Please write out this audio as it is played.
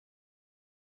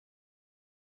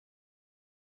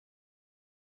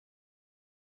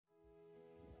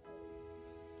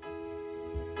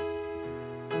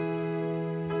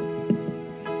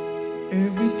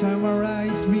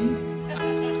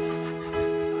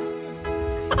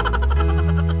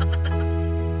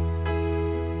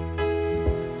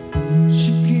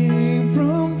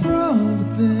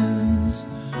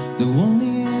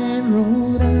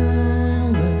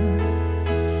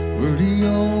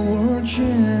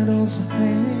clouds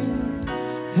hang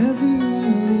heavy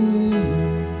in the air.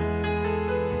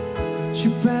 She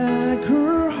packed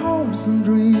her hopes and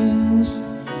dreams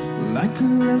like a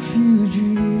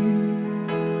refugee,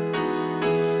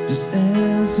 just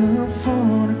as her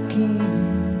father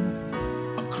came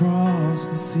across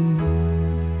the sea.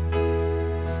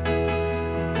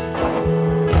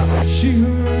 She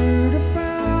heard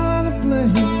about a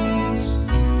place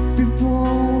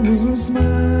people were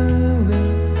smiling.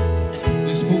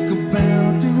 They spoke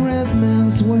about the red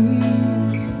man's way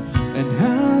and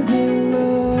how they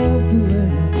loved the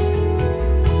land.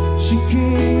 She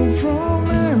came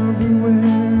from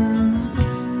everywhere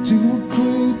to a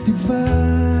great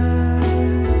divide,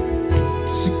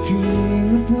 seeking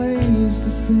a place to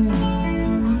stay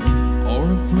or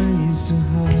a place to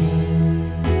hide.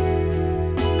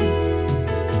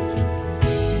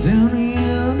 Down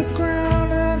in the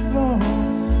crowded bar,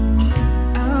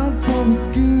 out for a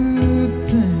good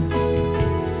time.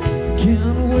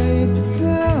 Can't wait to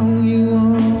tell you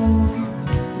all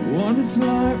what it's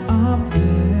like up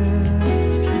there.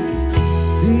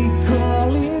 They call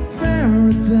it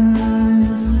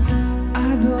paradise,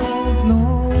 I don't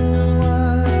know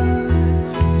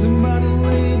why. Somebody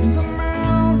lays the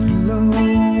mountain low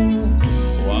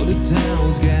while the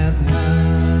towns get high.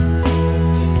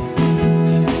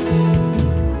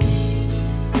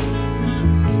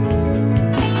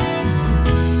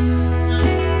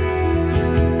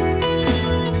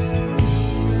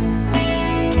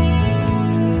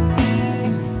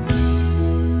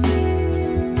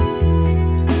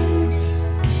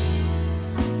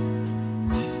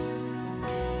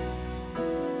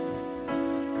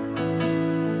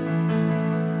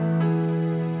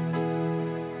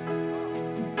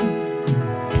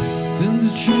 Then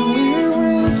the chilly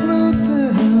winds blew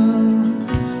down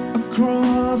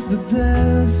across the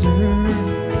desert,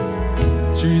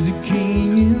 through the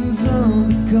canyons of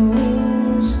the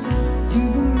coast to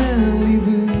the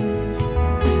Malibu,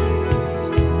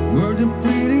 where the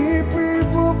pretty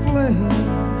people play,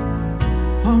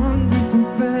 hungry for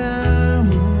power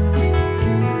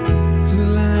to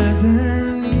light their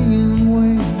neon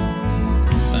ways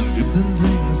and give them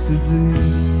things to do.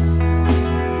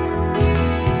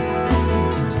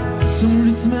 Some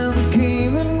rich man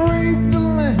came and raped the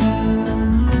land.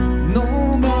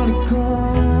 Nobody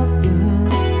caught them.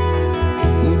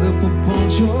 Put up a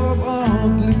bunch of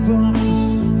ugly boxes,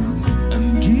 and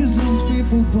Jesus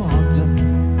people bought them.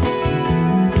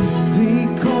 They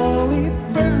call it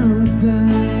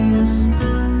paradise,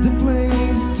 the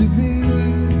place to be.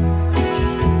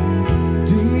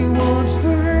 They watch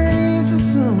the hazy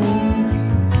sun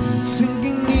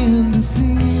sinking in the sea.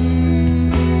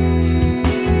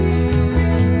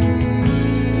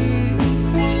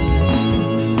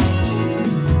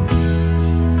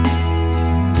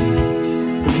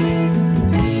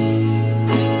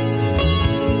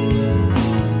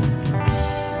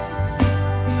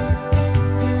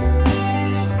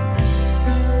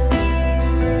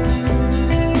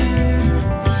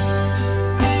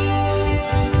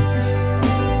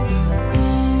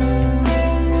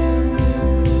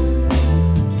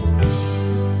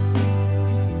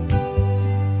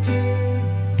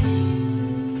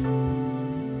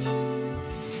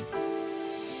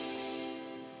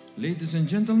 Ladies and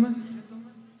gentlemen,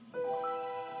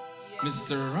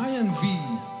 Mr. Ryan V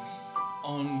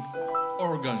on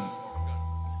organ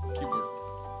keyboard.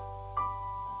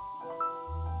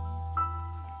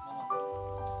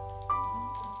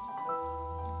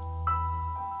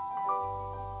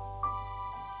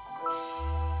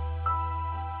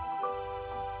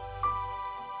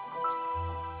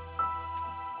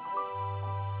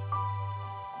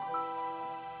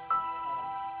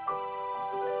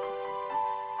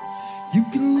 You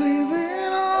can leave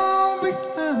it all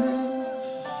behind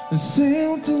and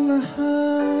sail to the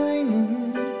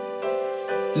highland,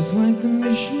 just like the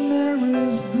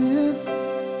missionaries did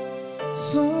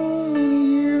so many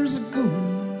years ago.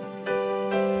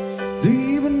 They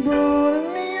even brought a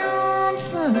neon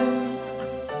sign,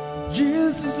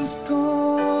 Jesus is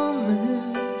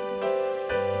coming.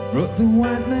 Brought the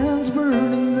white man's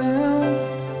burning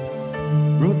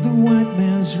down, brought the white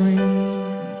man's rain.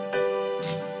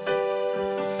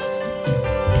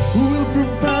 Who will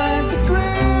provide the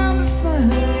grand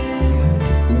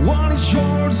design? One is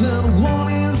yours and one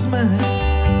is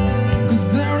mine. 'Cause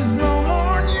there is no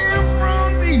more new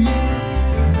frontier.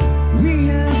 We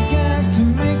have got to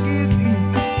make it in.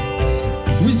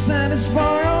 We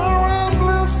satisfy our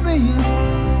endless need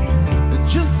and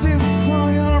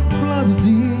justify our bloody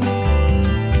deeds.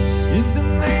 In the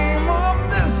name of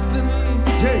destiny,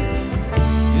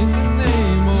 in the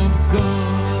name of God.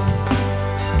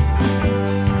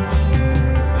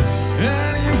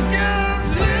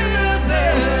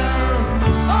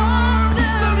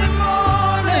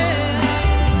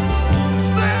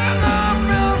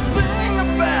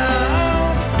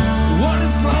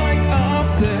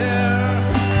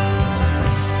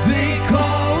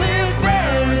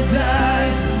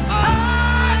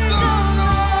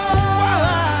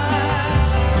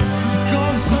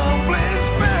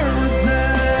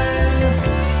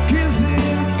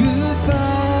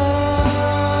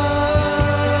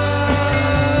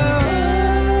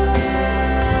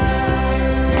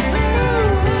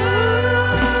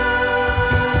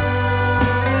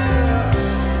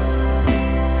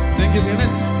 Thank you,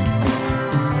 Lewitt.